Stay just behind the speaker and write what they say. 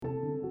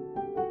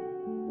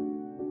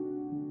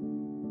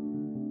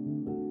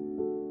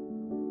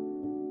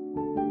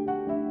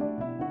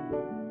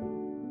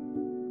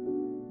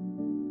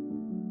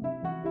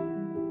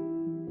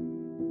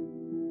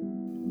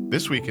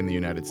This week in the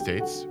United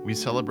States, we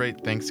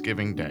celebrate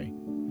Thanksgiving Day.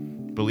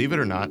 Believe it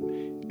or not,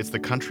 it's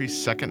the country's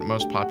second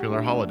most popular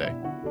holiday.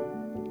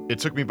 It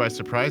took me by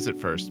surprise at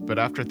first, but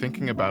after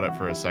thinking about it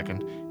for a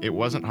second, it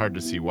wasn't hard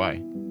to see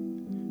why.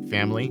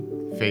 Family,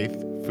 faith,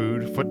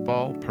 food,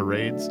 football,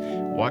 parades,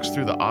 walks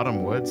through the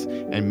autumn woods,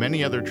 and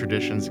many other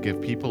traditions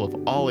give people of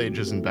all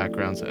ages and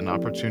backgrounds an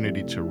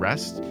opportunity to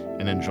rest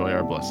and enjoy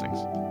our blessings.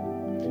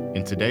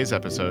 In today's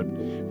episode,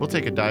 we'll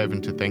take a dive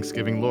into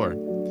Thanksgiving lore,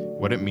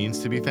 what it means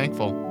to be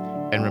thankful,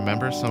 and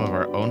remember some of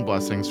our own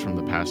blessings from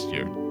the past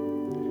year.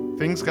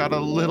 Things got a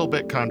little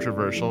bit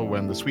controversial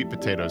when the sweet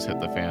potatoes hit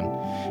the fan,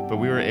 but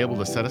we were able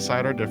to set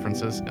aside our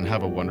differences and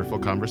have a wonderful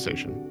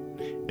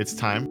conversation. It's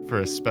time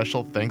for a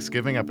special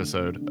Thanksgiving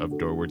episode of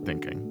Doorward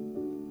Thinking.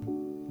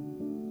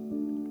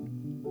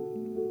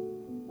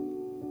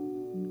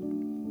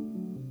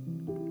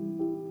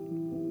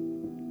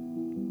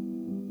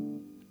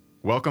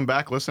 Welcome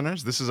back,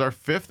 listeners. This is our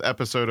 5th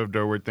episode of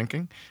Doorward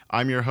Thinking.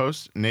 I'm your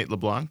host, Nate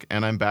LeBlanc,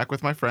 and I'm back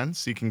with my friends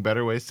seeking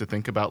better ways to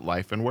think about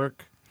life and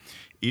work.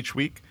 Each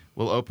week,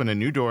 we'll open a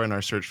new door in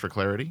our search for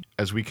clarity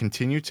as we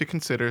continue to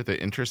consider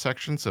the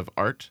intersections of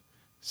art,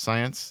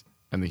 science,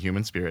 and the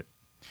human spirit.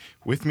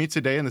 With me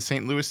today in the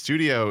St. Louis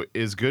studio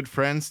is good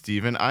friend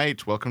Stephen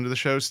Eit. Welcome to the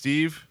show,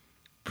 Steve.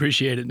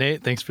 Appreciate it,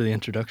 Nate. Thanks for the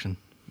introduction.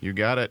 You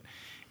got it.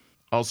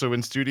 Also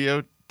in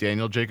studio,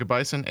 Daniel Jacob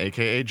Bison,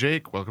 a.k.a.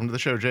 Jake. Welcome to the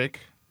show,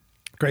 Jake.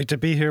 Great to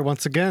be here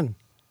once again.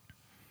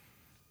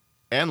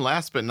 And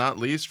last but not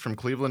least, from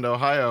Cleveland,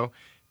 Ohio,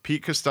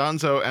 Pete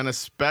Costanzo and a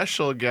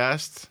special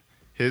guest,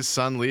 his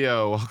son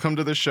Leo. Welcome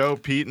to the show,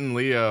 Pete and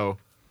Leo.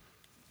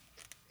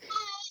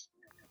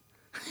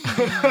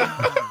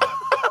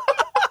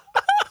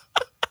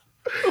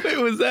 Wait,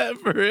 was that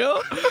for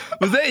real?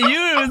 Was that you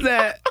or was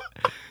that...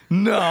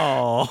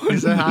 No.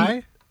 Is that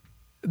hi?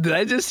 Did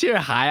I just hear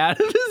hi out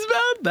of his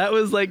mouth? That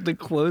was like the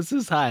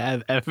closest hi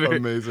I've ever...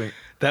 Amazing.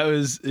 That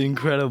was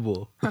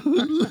incredible.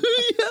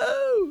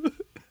 Yo!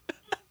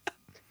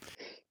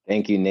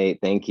 Thank you, Nate.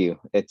 Thank you.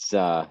 It's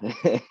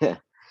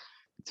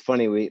it's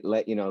funny.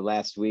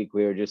 Last week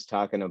we were just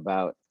talking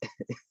about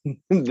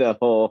the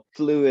whole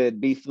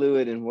be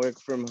fluid and work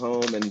from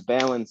home and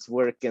balance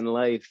work and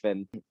life.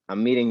 And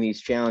I'm meeting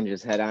these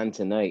challenges head on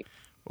tonight.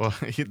 Well,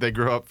 they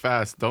grow up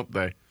fast, don't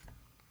they?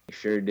 I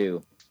sure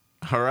do.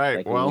 All right.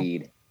 Like well, a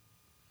weed.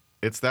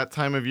 It's that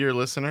time of year,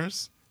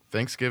 listeners.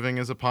 Thanksgiving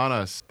is upon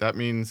us. That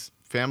means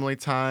family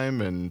time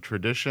and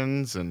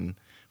traditions, and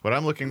what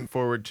I'm looking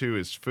forward to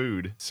is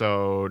food.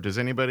 So does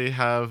anybody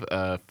have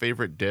a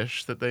favorite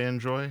dish that they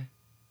enjoy?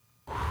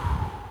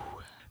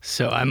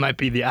 So I might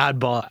be the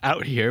oddball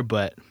out here,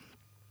 but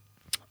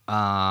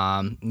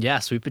yeah,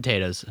 sweet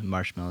potatoes,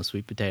 marshmallow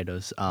sweet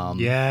potatoes.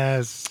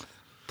 Yes.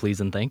 Please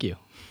and thank you.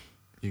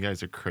 You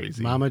guys are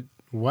crazy. Mama,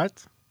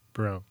 what?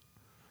 Bro.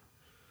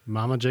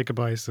 Mama Jacob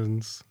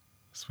Bison's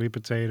sweet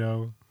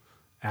potato,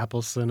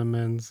 apple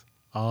cinnamons,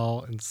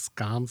 all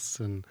ensconced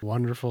in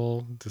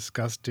wonderful,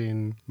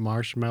 disgusting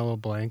marshmallow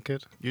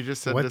blanket. You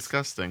just said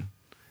disgusting.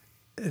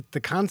 The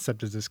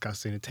concept is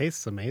disgusting. It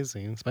tastes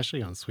amazing,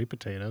 especially on sweet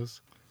potatoes.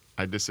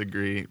 I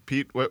disagree.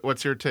 Pete,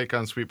 what's your take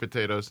on sweet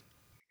potatoes?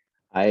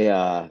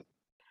 I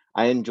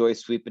enjoy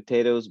sweet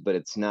potatoes, but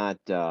it's not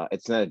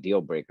a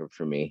deal breaker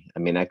for me. I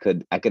mean, I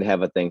could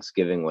have a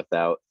Thanksgiving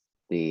without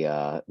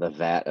the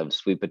vat of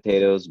sweet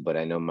potatoes, but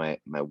I know my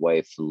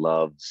wife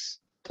loves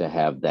to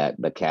have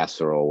the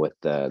casserole with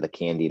the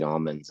candied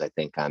almonds, I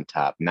think, on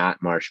top,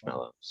 not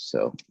marshmallows.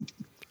 So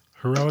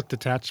Heroic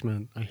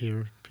detachment, I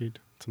hear, Pete.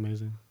 It's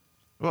amazing.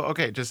 Well,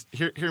 okay, just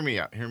hear me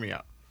out. Hear me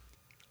out.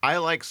 I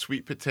like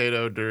sweet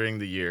potato during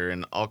the year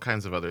and all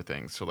kinds of other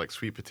things. So like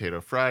sweet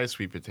potato fries,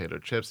 sweet potato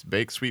chips,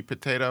 baked sweet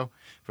potato.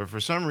 But for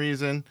some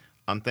reason,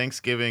 on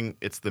Thanksgiving,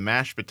 it's the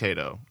mashed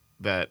potato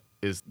that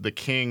is the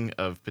king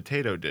of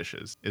potato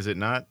dishes. Is it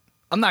not?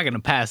 I'm not going to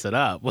pass it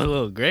up with a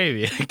little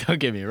gravy. Don't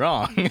get me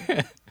wrong.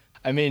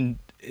 I mean,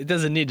 it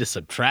doesn't need to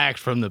subtract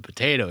from the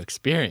potato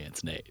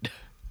experience, Nate.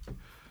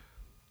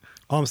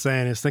 All I'm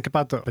saying is think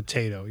about the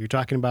potato. You're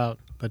talking about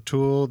the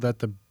tool that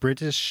the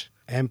British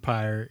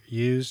Empire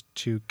used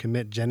to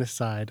commit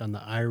genocide on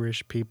the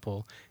Irish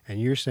people,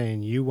 and you're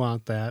saying you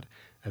want that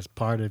as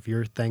part of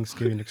your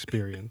Thanksgiving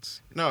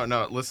experience. No,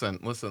 listen,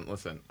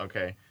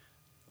 okay?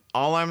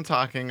 All I'm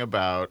talking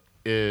about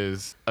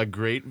is a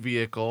great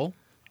vehicle.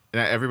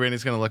 Now,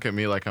 everybody's going to look at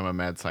me like I'm a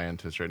mad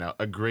scientist right now.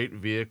 A great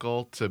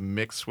vehicle to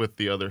mix with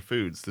the other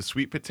foods. The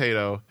sweet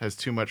potato has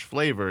too much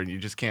flavor, and you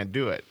just can't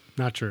do it.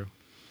 Not true.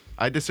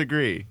 I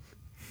disagree.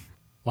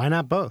 Why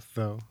not both,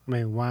 though? I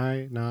mean,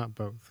 why not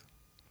both?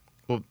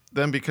 Well,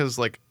 then because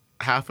like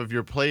half of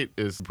your plate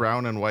is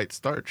brown and white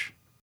starch.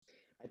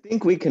 I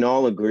think we can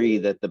all agree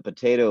that the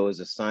potato is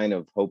a sign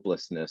of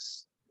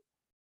hopelessness,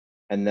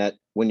 and that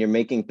when you're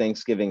making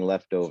Thanksgiving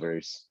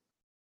leftovers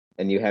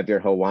and you have your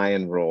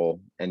Hawaiian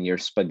roll and your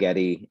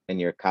spaghetti and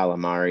your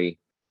calamari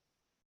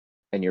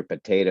and your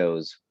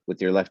potatoes with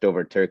your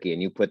leftover turkey,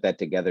 and you put that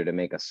together to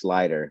make a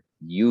slider,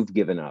 you've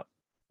given up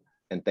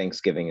and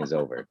Thanksgiving is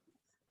over.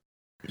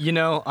 You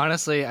know,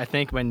 honestly, I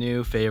think my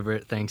new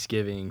favorite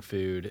Thanksgiving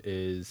food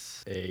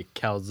is a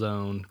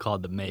calzone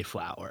called the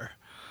Mayflower.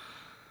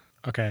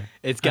 Okay.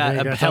 It's I got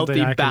think a that's something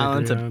healthy I can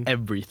balance agree of on.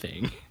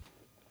 everything.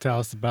 Tell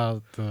us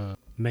about the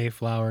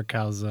Mayflower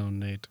calzone,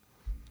 Nate.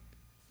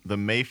 The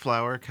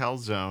Mayflower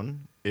calzone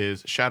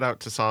is, shout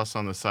out to Sauce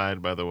on the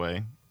Side, by the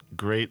way.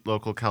 Great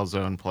local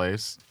calzone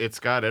place. It's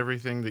got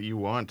everything that you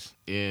want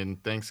in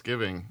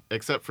Thanksgiving,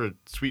 except for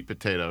sweet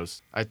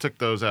potatoes. I took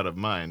those out of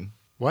mine.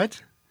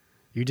 What?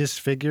 You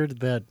just figured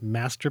that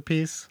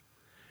masterpiece?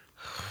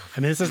 I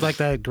mean, this is like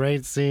that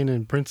great scene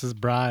in Princess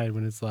Bride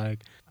when it's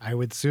like, I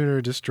would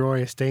sooner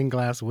destroy a stained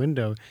glass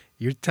window.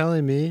 You're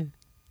telling me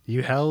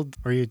you held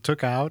or you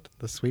took out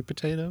the sweet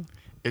potato?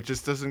 It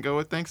just doesn't go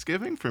with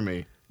Thanksgiving for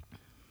me.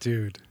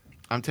 Dude,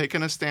 I'm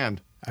taking a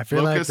stand. I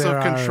feel like Locus there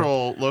of are...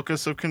 control.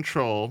 Locus of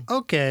control.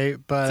 Okay,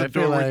 but It's a I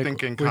feel doorward like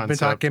thinking we've been concept.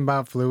 talking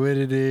about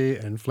fluidity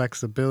and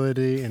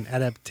flexibility and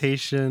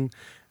adaptation.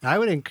 I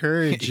would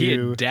encourage He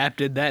you...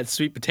 adapted that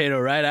sweet potato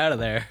right out of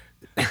there.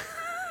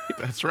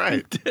 That's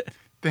right.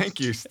 Thank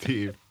you,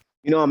 Steve.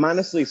 You know, I'm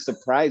honestly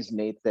surprised,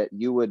 Nate, that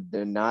you would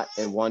not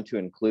want to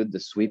include the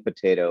sweet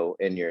potato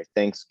in your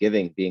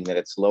Thanksgiving, being that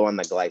it's low on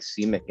the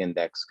glycemic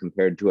index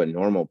compared to a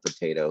normal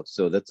potato.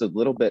 So that's a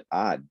little bit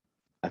odd.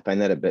 I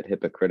find that a bit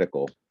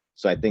hypocritical.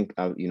 So I think,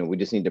 we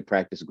just need to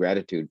practice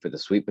gratitude for the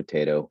sweet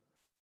potato.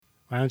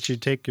 Why don't you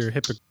take your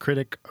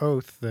Hippocratic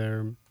oath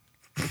there,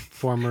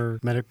 former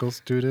medical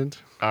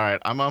student? All right,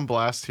 I'm on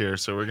blast here,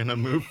 so we're going to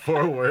move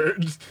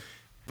forward.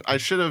 I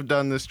should have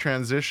done this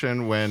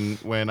transition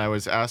when I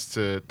was asked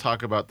to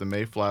talk about the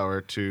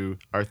Mayflower to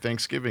our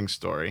Thanksgiving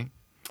story.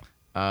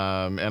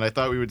 And I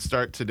thought we would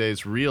start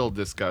today's real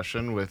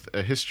discussion with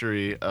a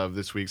history of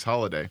this week's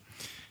holiday.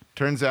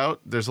 Turns out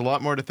there's a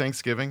lot more to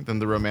Thanksgiving than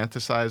the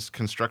romanticized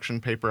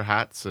construction paper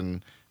hats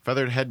and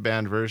feathered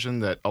headband version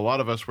that a lot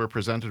of us were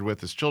presented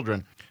with as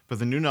children. But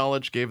the new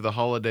knowledge gave the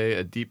holiday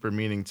a deeper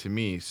meaning to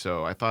me,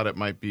 so I thought it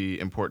might be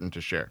important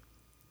to share.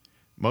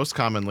 Most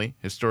commonly,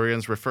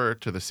 historians refer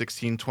to the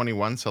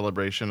 1621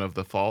 celebration of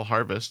the fall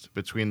harvest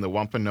between the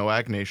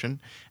Wampanoag Nation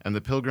and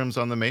the Pilgrims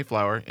on the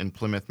Mayflower in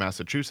Plymouth,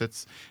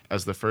 Massachusetts,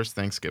 as the first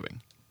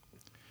Thanksgiving.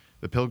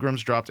 The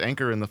Pilgrims dropped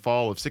anchor in the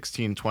fall of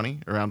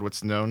 1620 around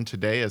what's known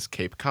today as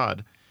Cape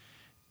Cod,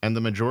 and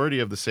the majority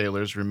of the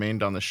sailors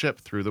remained on the ship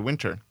through the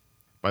winter.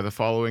 By the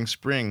following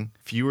spring,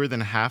 fewer than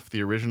half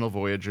the original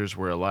voyagers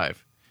were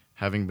alive,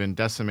 having been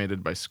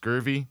decimated by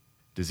scurvy,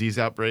 disease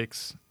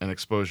outbreaks, and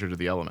exposure to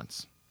the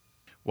elements.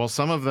 While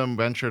some of them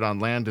ventured on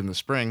land in the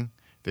spring,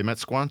 they met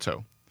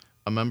Squanto,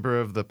 a member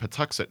of the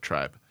Patuxet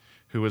tribe,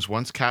 who was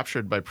once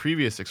captured by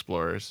previous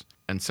explorers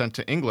and sent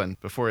to England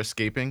before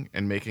escaping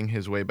and making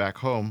his way back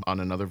home on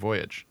another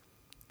voyage.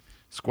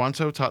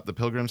 Squanto taught the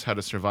Pilgrims how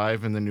to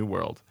survive in the New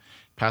World,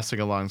 passing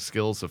along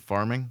skills of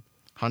farming,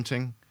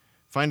 hunting,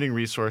 finding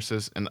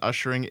resources, and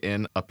ushering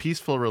in a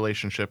peaceful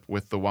relationship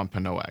with the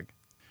Wampanoag.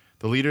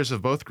 The leaders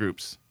of both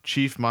groups,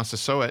 Chief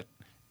Massasoit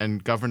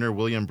and Governor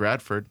William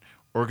Bradford,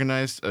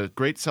 organized a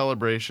great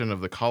celebration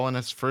of the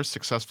colonists' first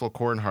successful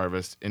corn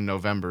harvest in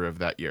November of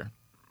that year.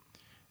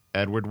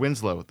 Edward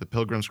Winslow, the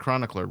Pilgrim's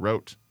chronicler,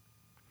 wrote,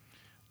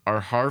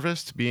 "Our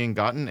harvest being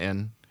gotten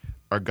in,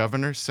 our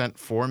governor sent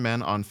 4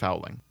 men on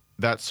fowling,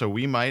 that so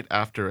we might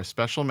after a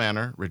special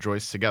manner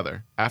rejoice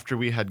together, after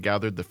we had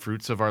gathered the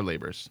fruits of our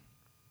labors.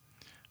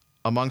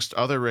 Amongst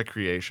other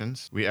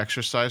recreations, we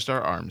exercised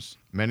our arms,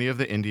 many of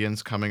the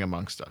Indians coming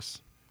amongst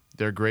us.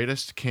 Their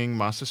greatest King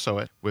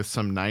Massasoit, with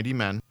some 90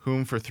 men,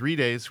 whom for 3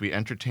 days we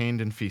entertained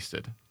and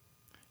feasted.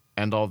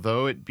 And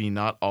although it be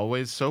not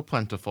always so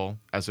plentiful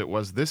as it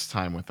was this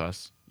time with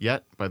us,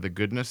 yet by the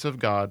goodness of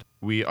God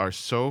we are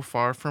so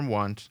far from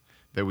want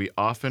that we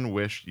often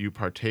wish you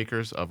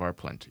partakers of our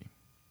plenty."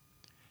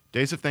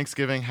 Days of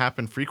Thanksgiving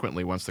happened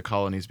frequently once the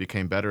colonies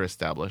became better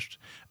established,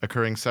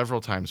 occurring several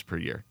times per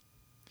year.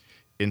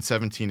 In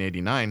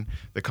 1789,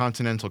 the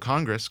Continental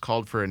Congress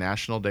called for a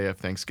National Day of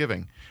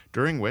Thanksgiving,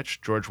 during which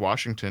George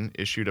Washington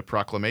issued a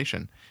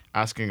proclamation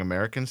asking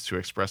Americans to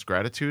express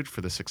gratitude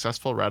for the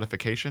successful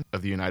ratification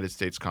of the United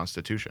States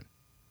Constitution.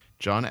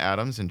 John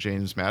Adams and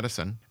James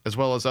Madison, as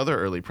well as other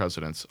early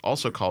presidents,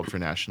 also called for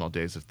National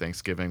Days of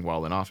Thanksgiving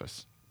while in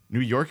office.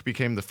 New York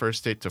became the first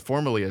state to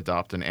formally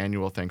adopt an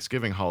annual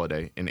Thanksgiving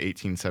holiday in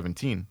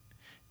 1817,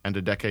 and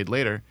a decade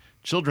later,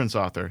 children's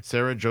author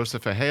Sarah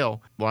Josepha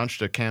Hale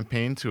launched a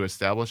campaign to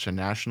establish a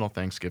national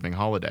Thanksgiving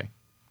holiday.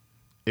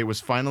 It was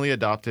finally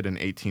adopted in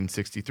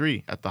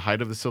 1863 at the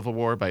height of the Civil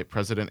War by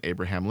President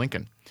Abraham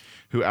Lincoln,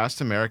 who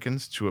asked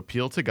Americans to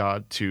appeal to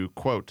God to,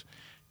 quote,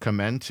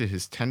 "commend to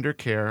his tender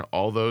care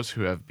all those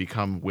who have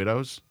become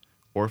widows,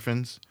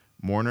 orphans,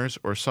 mourners,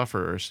 or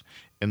sufferers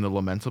in the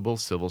lamentable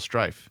civil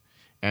strife,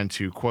 and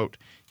to, quote,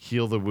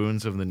 heal the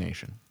wounds of the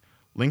nation."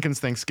 Lincoln's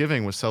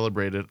Thanksgiving was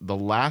celebrated the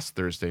last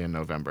Thursday in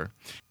November,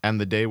 and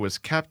the day was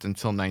kept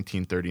until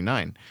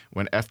 1939,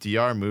 when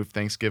FDR moved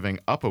Thanksgiving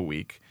up a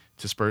week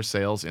to spur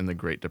sales in the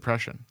Great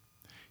Depression.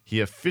 He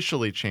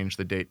officially changed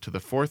the date to the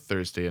 4th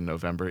Thursday in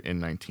November in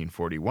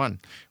 1941,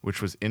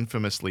 which was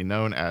infamously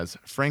known as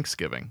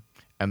Franksgiving,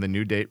 and the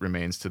new date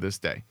remains to this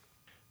day.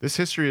 This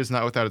history is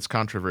not without its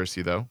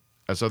controversy, though,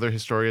 as other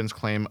historians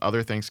claim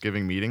other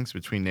Thanksgiving meetings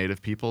between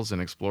native peoples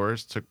and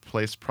explorers took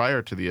place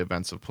prior to the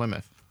events of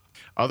Plymouth.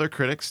 Other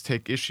critics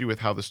take issue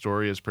with how the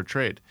story is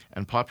portrayed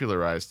and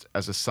popularized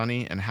as a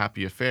sunny and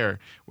happy affair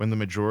when the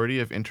majority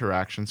of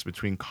interactions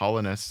between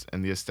colonists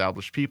and the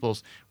established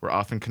peoples were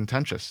often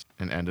contentious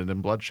and ended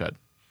in bloodshed.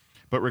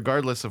 But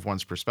regardless of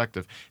one's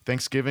perspective,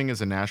 Thanksgiving is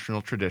a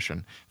national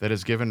tradition that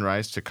has given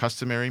rise to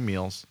customary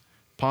meals,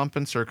 pomp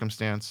and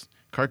circumstance,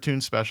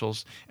 cartoon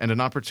specials, and an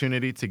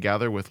opportunity to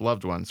gather with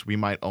loved ones we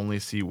might only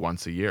see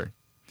once a year.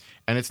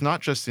 And it's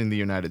not just in the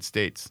United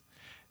States.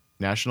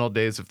 National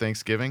days of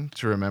Thanksgiving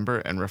to remember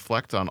and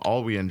reflect on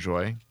all we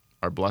enjoy,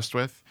 are blessed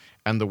with,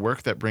 and the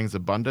work that brings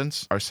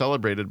abundance are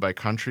celebrated by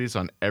countries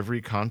on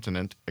every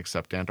continent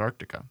except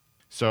Antarctica.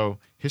 So,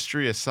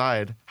 history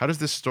aside, how does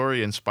this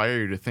story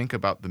inspire you to think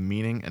about the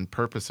meaning and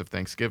purpose of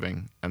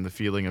Thanksgiving and the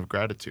feeling of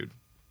gratitude?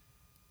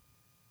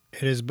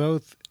 It is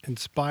both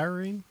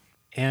inspiring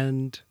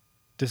and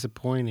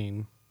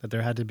disappointing that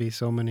there had to be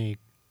so many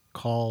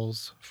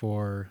calls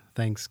for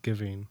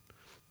Thanksgiving.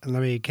 And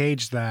let me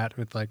cage that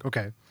with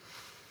okay,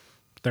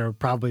 there are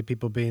probably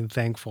people being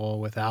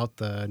thankful without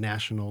the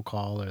national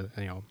call or,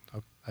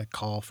 a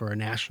call for a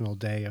national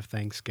day of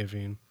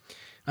Thanksgiving.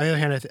 On the other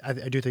hand,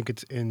 I do think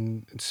it's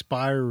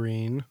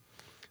inspiring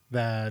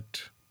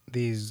that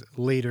these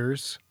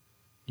leaders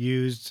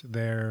used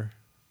their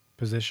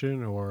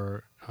position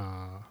or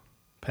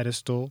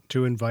pedestal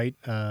to invite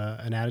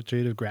an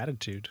attitude of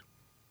gratitude.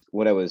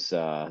 What I was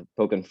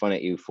poking fun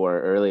at you for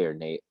earlier,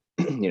 Nate,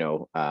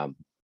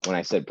 when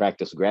I said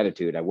practice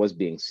gratitude, I was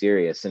being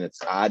serious. And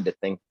it's odd to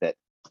think that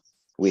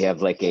we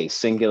have a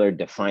singular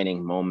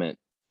defining moment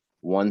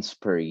once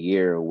per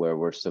year where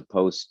we're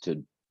supposed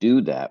to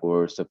do that, where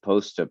we're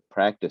supposed to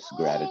practice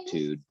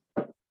gratitude,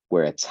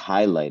 where it's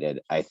highlighted.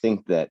 I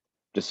think that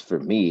just for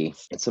me,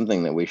 it's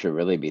something that we should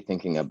really be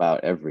thinking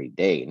about every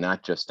day,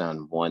 not just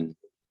on one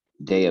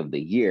day of the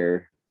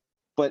year.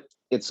 But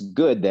it's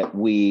good that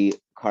we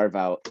carve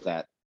out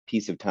that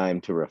piece of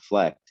time to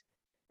reflect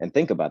and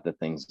think about the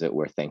things that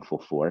we're thankful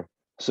for.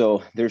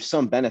 So there's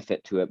some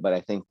benefit to it, but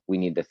I think we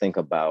need to think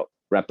about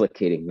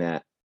replicating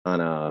that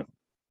on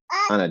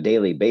a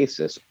daily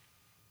basis.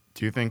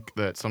 Do you think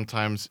that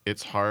sometimes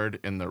it's hard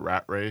in the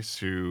rat race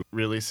to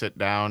really sit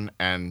down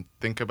and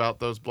think about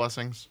those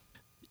blessings?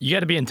 You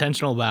got to be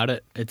intentional about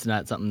it. It's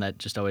not something that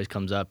just always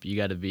comes up.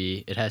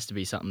 It has to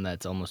be something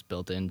that's almost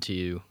built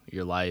into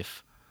your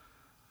life.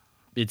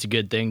 It's a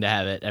good thing to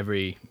have it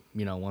every,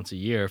 once a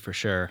year for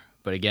sure.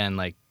 But again,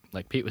 like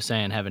Pete was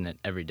saying, having it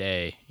every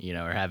day,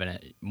 or having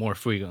it more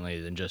frequently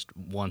than just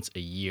once a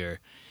year,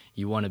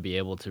 you want to be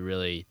able to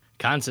really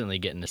constantly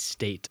get in a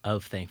state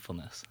of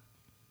thankfulness.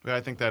 Yeah,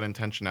 I think that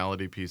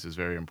intentionality piece is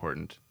very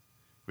important.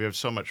 We have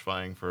so much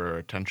vying for our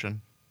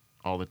attention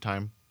all the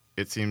time.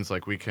 It seems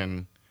like we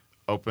can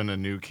open a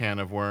new can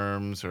of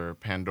worms or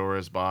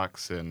Pandora's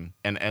box in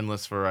an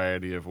endless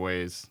variety of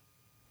ways.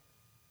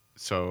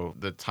 So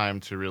the time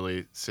to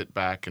really sit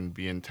back and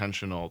be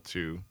intentional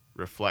to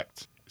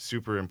reflect,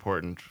 super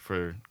important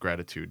for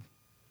gratitude.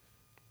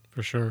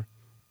 For sure.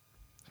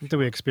 Something that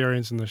we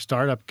experience in the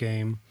startup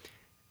game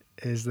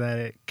is that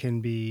it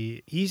can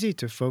be easy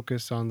to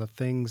focus on the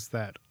things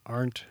that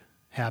aren't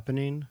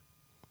happening,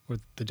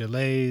 with the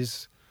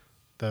delays,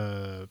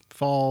 the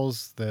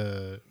falls,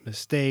 the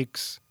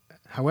mistakes.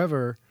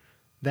 However,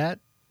 that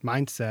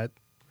mindset,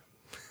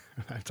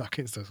 I'm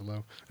talking so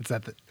slow,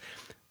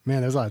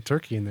 man, there's a lot of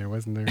turkey in there,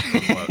 wasn't there?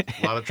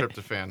 A lot of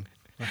tryptophan.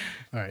 All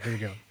right, here we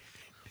go.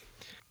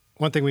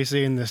 One thing we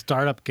see in the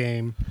startup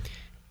game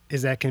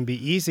is that it can be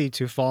easy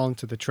to fall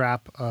into the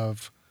trap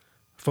of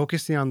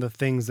focusing on the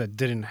things that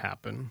didn't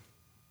happen.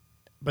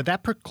 But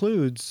that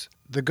precludes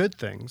the good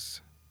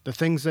things, the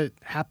things that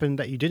happened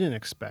that you didn't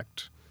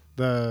expect,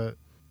 the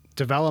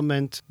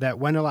development that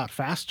went a lot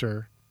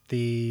faster,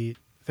 the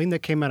thing that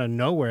came out of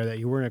nowhere that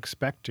you weren't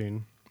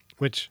expecting,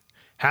 which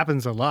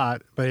happens a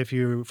lot. But if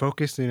you're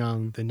focusing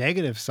on the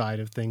negative side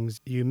of things,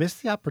 you miss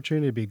the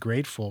opportunity to be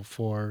grateful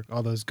for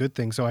all those good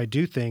things. So I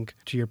do think,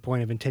 to your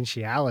point of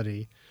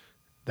intentionality,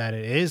 that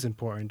it is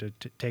important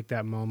to take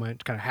that moment,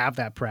 to kind of have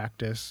that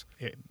practice,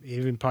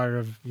 even part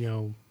of,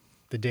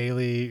 the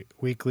daily,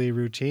 weekly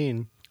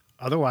routine.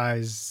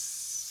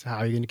 Otherwise, how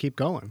are you going to keep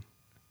going?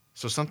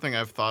 So something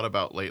I've thought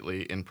about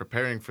lately in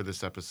preparing for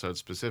this episode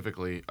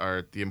specifically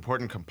are the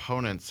important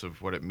components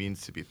of what it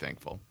means to be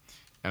thankful.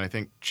 And I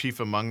think chief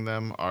among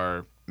them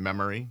are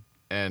memory,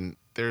 and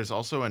there's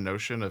also a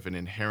notion of an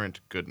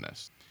inherent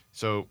goodness.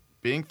 So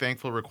being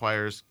thankful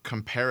requires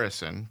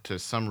comparison to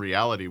some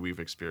reality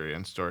we've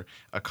experienced or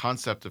a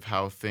concept of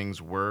how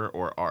things were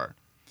or are.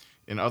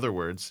 In other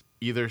words,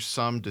 either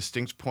some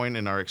distinct point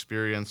in our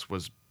experience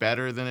was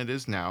better than it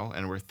is now,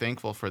 and we're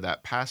thankful for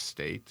that past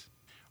state,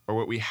 or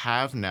what we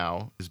have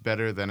now is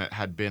better than it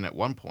had been at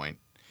one point,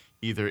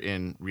 either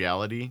in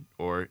reality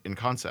or in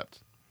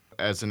concept.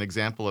 As an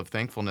example of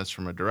thankfulness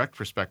from a direct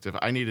perspective,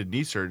 I needed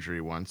knee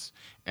surgery once,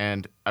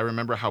 and I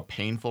remember how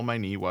painful my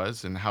knee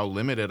was and how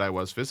limited I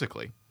was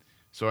physically.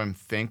 So I'm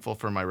thankful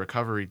for my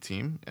recovery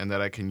team and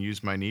that I can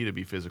use my knee to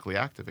be physically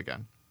active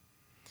again.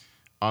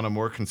 On a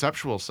more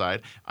conceptual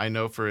side, I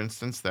know, for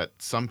instance, that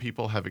some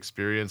people have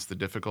experienced the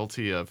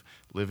difficulty of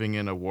living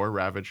in a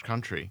war-ravaged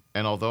country.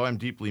 And although I'm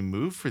deeply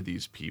moved for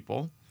these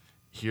people,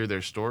 hear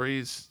their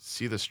stories,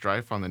 see the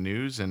strife on the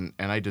news, and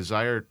I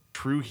desire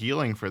true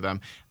healing for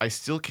them, I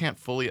still can't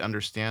fully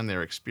understand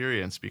their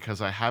experience because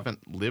I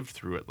haven't lived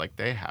through it like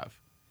they have.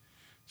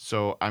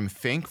 So I'm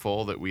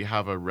thankful that we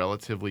have a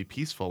relatively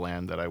peaceful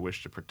land that I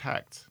wish to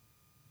protect.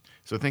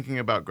 So thinking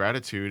about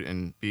gratitude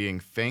and being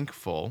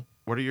thankful,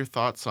 what are your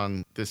thoughts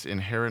on this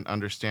inherent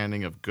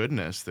understanding of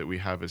goodness that we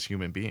have as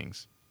human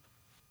beings?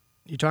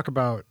 You talk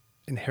about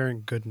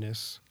inherent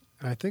goodness,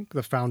 and I think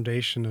the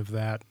foundation of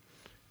that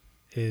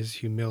is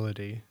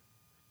humility.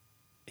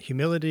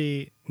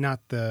 Humility, not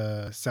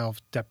the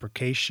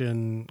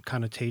self-deprecation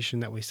connotation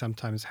that we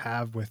sometimes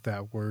have with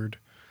that word,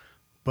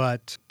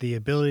 but the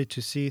ability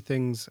to see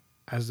things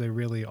as they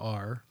really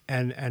are.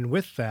 And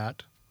with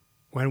that,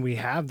 when we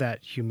have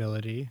that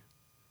humility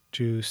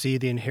to see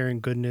the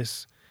inherent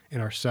goodness in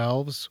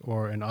ourselves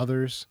or in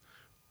others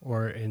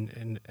or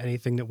in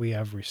anything that we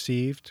have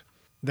received,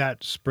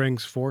 that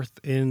springs forth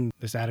in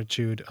this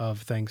attitude of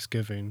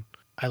thanksgiving.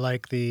 I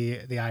like the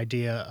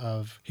idea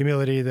of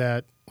humility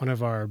that one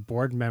of our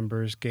board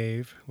members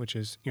gave, which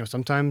is,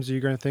 sometimes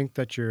you're going to think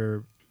that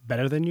you're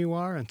better than you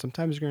are, and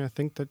sometimes you're going to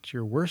think that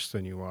you're worse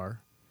than you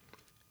are.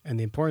 And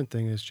the important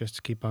thing is just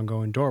to keep on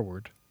going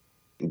doorward.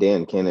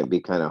 Dan, can it be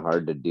kind of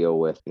hard to deal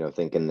with,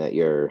 thinking that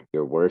you're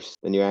worse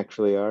than you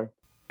actually are?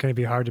 Can it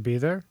be hard to be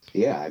there?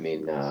 Yeah, I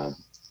mean,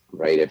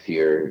 right, if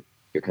you're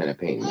kind of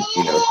painting,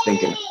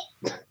 thinking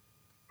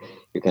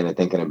you're kind of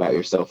thinking about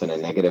yourself in a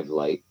negative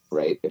light,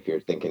 right? If you're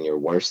thinking you're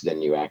worse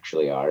than you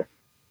actually are.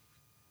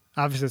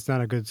 Obviously, it's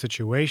not a good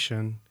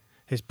situation.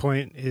 His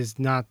point is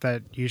not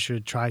that you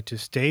should try to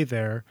stay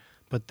there,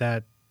 but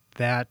that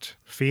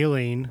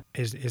feeling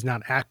is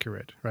not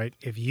accurate, right?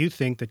 If you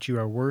think that you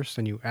are worse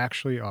than you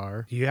actually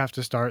are, you have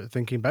to start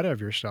thinking better of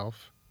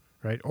yourself,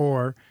 right?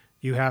 Or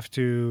you have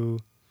to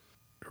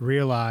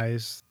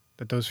realize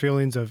that those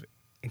feelings of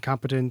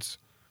incompetence,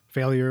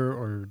 failure,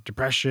 or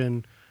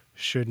depression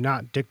should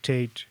not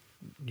dictate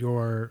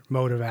your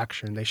mode of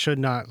action. They should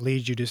not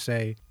lead you to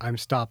say, I'm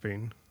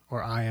stopping,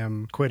 or I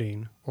am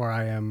quitting, or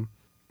I am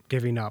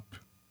giving up.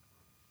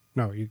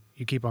 No, you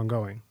keep on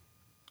going.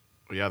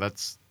 Yeah,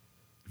 that's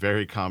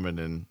very common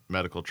in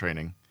medical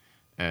training.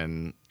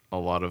 And a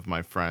lot of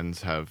my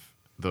friends have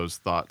those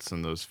thoughts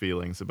and those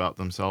feelings about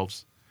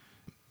themselves.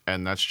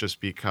 And that's just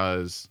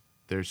because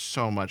there's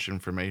so much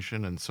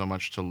information and so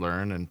much to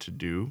learn and to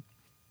do.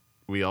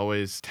 We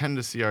always tend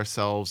to see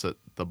ourselves at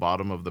the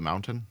bottom of the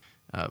mountain.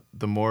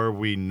 The more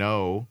we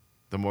know,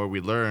 the more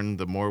we learn,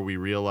 the more we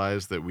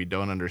realize that we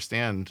don't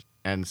understand.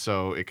 And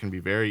so it can be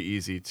very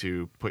easy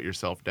to put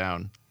yourself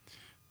down.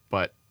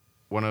 But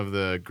one of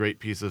the great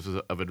pieces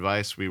of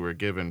advice we were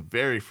given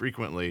very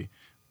frequently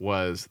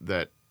was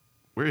that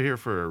we're here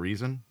for a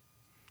reason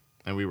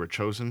and we were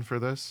chosen for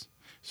this.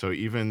 So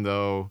even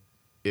though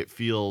it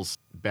feels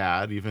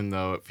bad, even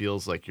though it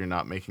feels like you're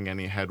not making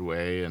any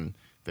headway and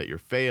that you're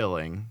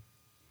failing,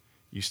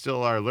 you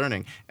still are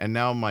learning. And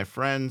now my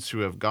friends who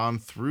have gone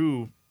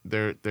through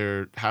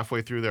they're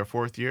halfway through their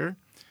fourth year,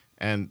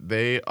 and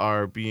they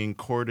are being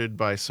courted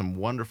by some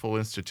wonderful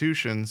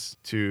institutions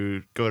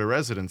to go to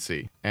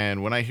residency.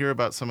 And when I hear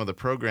about some of the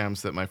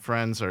programs that my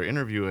friends are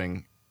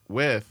interviewing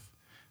with,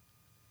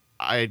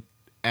 I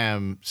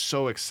am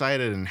so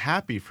excited and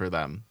happy for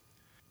them.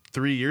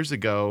 3 years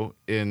ago,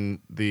 in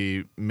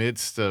the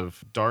midst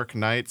of dark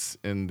nights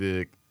in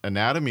the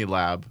anatomy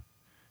lab,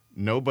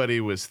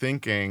 nobody was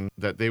thinking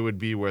that they would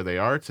be where they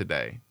are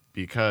today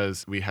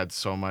because we had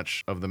so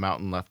much of the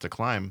mountain left to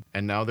climb,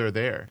 and now they're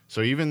there. So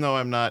even though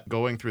I'm not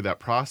going through that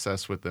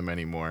process with them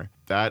anymore,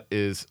 that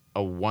is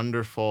a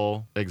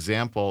wonderful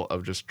example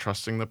of just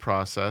trusting the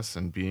process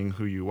and being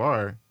who you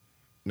are.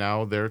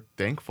 Now they're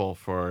thankful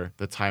for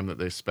the time that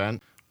they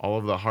spent, all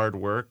of the hard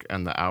work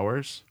and the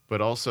hours, but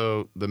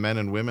also the men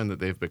and women that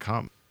they've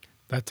become.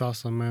 That's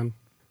awesome, man.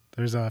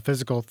 There's a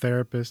physical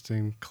therapist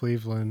in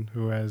Cleveland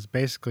who has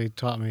basically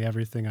taught me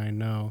everything I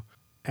know.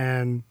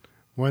 And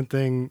one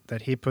thing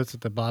that he puts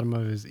at the bottom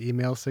of his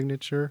email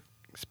signature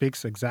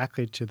speaks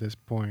exactly to this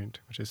point,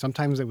 which is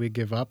sometimes that we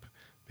give up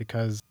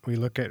because we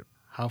look at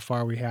how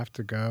far we have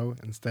to go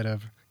instead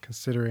of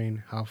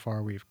considering how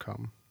far we've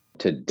come.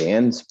 To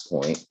Dan's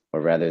point,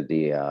 or rather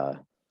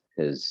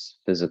his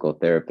physical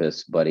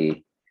therapist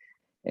buddy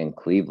in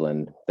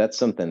Cleveland, that's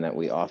something that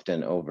we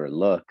often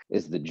overlook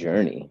is the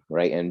journey,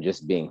 right? And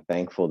just being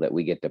thankful that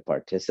we get to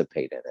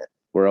participate in it.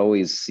 We're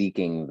always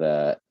seeking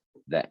the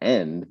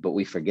end, but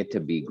we forget to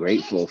be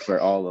grateful for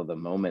all of the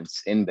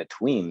moments in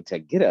between to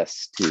get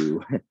us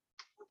to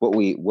what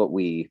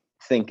we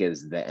think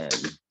is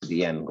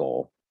the end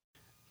goal.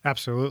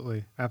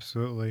 Absolutely.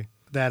 Absolutely.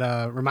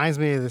 That reminds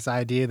me of this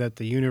idea that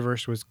the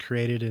universe was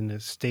created in a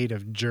state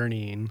of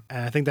journeying.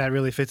 And I think that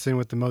really fits in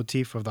with the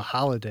motif of the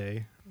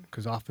holiday,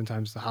 because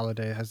oftentimes the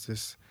holiday has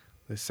this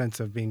this sense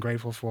of being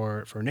grateful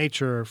for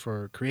nature,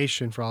 for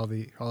creation, for all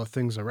the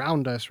things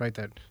around us, right?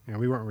 That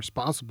we weren't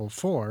responsible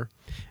for,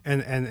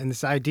 and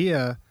this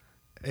idea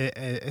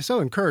is so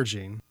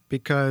encouraging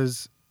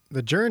because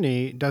the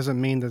journey doesn't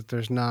mean that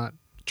there's not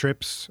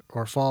trips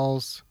or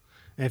falls.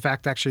 In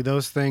fact, actually,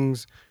 those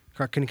things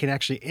can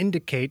actually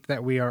indicate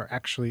that we are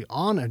actually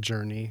on a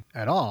journey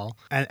at all,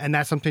 and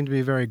that's something to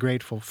be very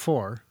grateful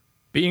for.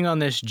 Being on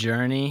this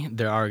journey,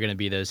 there are going to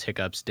be those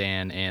hiccups,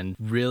 Dan, and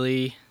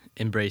really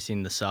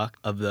embracing the suck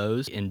of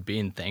those and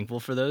being thankful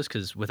for those,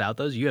 because without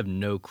those, you have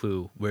no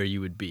clue where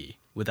you would be.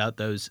 Without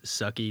those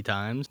sucky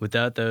times,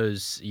 without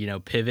those,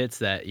 pivots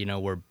that,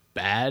 were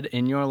bad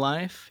in your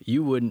life,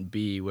 you wouldn't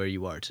be where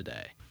you are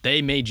today.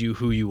 They made you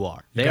who you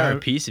are. They are a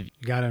piece of you.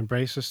 You got to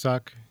embrace the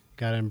suck. You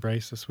got to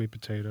embrace the sweet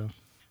potato.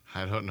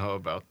 I don't know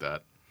about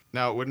that.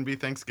 Now, it wouldn't be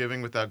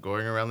Thanksgiving without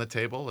going around the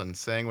table and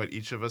saying what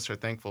each of us are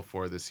thankful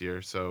for this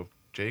year. So,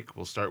 Jake,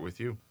 we'll start with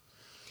you.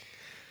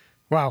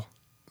 Wow,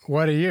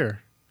 what a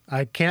year.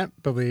 I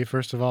can't believe,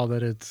 first of all,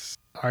 that it's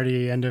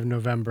already end of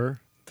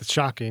November. It's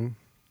shocking.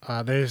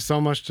 There's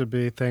so much to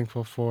be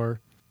thankful for.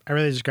 I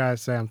really just got to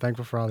say I'm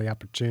thankful for all the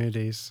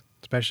opportunities,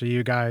 especially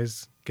you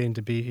guys getting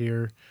to be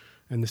here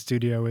in the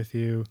studio with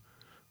you,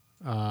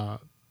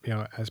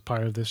 as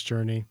part of this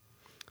journey.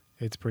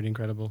 It's pretty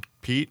incredible.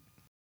 Pete?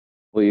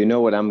 Well, you know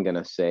what I'm going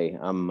to say.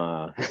 I'm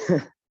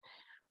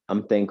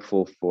I'm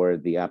thankful for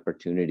the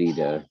opportunity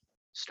to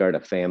start a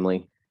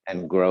family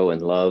and grow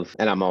and love.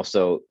 And I'm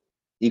also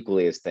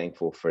equally as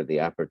thankful for the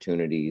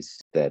opportunities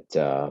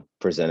that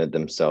presented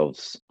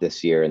themselves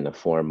this year in the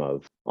form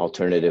of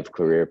alternative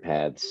career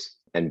paths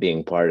and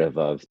being part of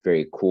a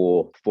very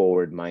cool,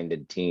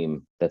 forward-minded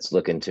team that's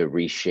looking to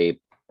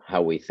reshape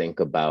how we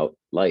think about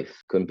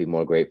life. Couldn't be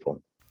more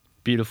grateful.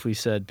 Beautifully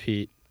said,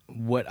 Pete.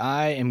 What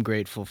I am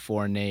grateful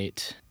for,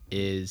 Nate,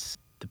 is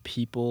the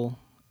people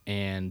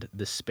and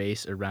the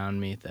space around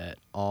me that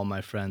all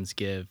my friends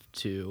give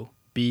to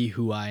be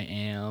who I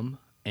am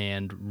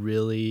and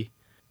really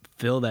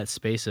fill that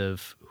space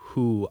of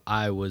who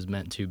I was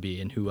meant to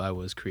be and who I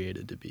was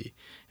created to be.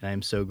 And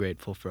I'm so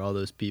grateful for all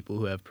those people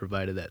who have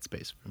provided that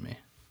space for me.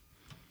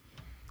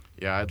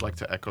 Yeah, I'd like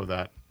to echo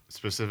that.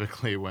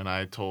 Specifically when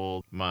I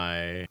told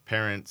my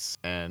parents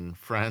and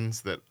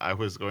friends that I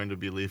was going to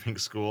be leaving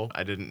school,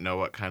 I didn't know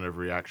what kind of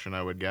reaction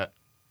I would get.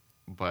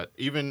 But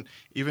even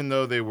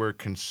though they were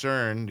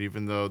concerned,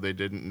 even though they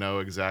didn't know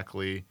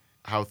exactly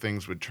how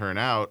things would turn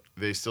out,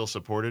 they still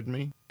supported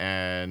me.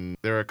 And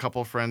there are a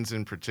couple friends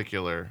in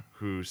particular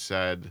who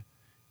said,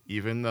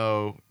 even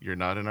though you're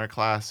not in our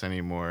class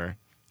anymore,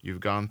 you've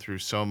gone through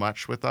so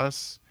much with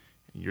us,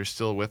 you're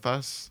still with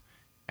us,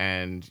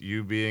 and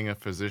you being a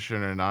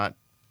physician or not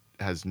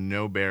has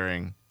no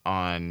bearing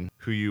on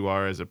who you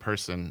are as a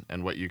person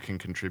and what you can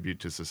contribute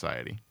to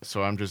society.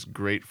 So I'm just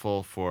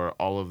grateful for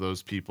all of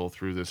those people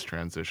through this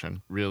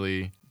transition,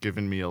 really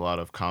given me a lot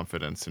of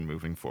confidence in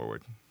moving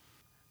forward.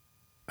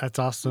 That's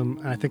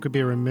awesome. I think we'd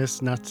be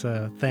remiss not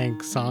to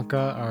thank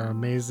Sanka, our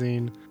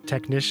amazing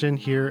technician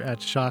here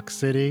at Shock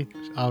City,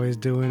 always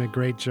doing a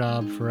great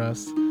job for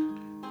us.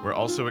 We're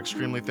also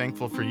extremely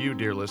thankful for you,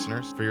 dear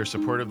listeners, for your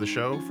support of the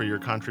show, for your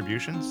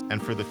contributions,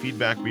 and for the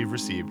feedback we've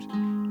received.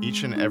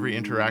 Each and every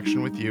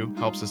interaction with you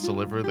helps us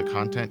deliver the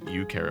content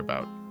you care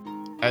about.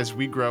 As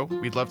we grow,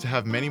 we'd love to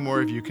have many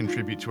more of you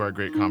contribute to our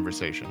great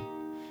conversation.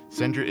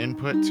 Send your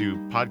input to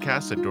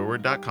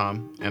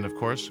podcast@doorward.com, and of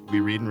course, we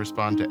read and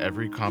respond to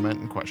every comment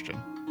and question.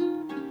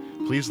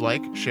 Please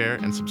like, share,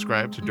 and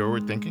subscribe to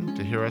Doorward Thinking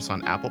to hear us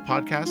on Apple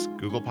Podcasts,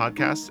 Google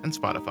Podcasts, and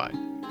Spotify.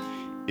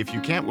 If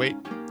you can't wait,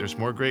 there's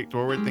more great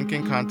Doorward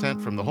Thinking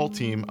content from the whole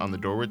team on the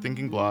Doorward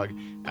Thinking blog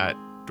at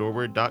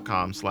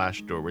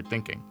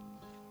doorward.com/doorwardthinking.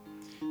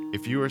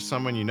 If you or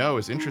someone you know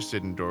is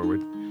interested in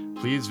Doorward,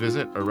 please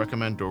visit or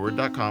recommend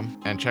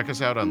doorward.com and check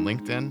us out on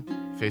LinkedIn,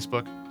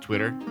 Facebook,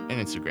 Twitter, and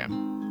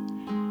Instagram.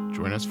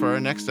 Join us for our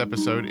next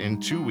episode in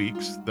 2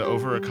 weeks, The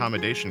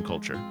Over-Accommodation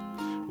Culture.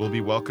 We'll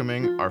be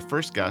welcoming our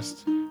first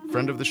guest,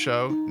 friend of the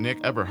show,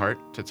 Nick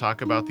Eberhardt, to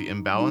talk about the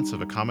imbalance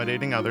of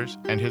accommodating others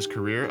and his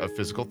career of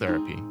physical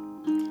therapy.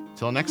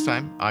 Till next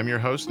time, I'm your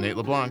host, Nate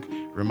LeBlanc,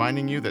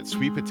 reminding you that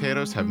sweet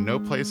potatoes have no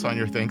place on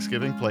your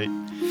Thanksgiving plate.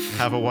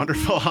 Have a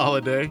wonderful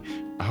holiday.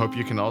 I hope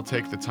you can all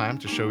take the time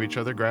to show each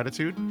other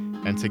gratitude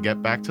and to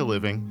get back to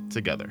living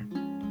together.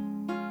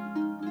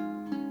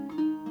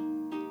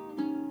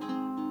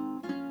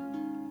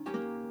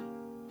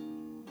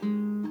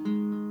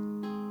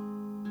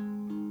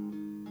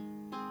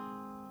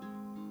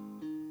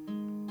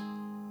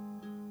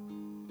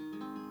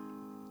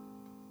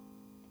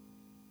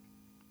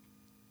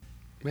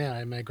 Man, I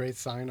had my great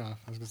sign off.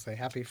 I was going to say,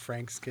 Happy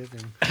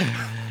Franksgiving.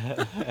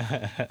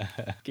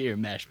 Get your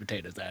mashed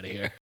potatoes out of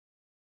here.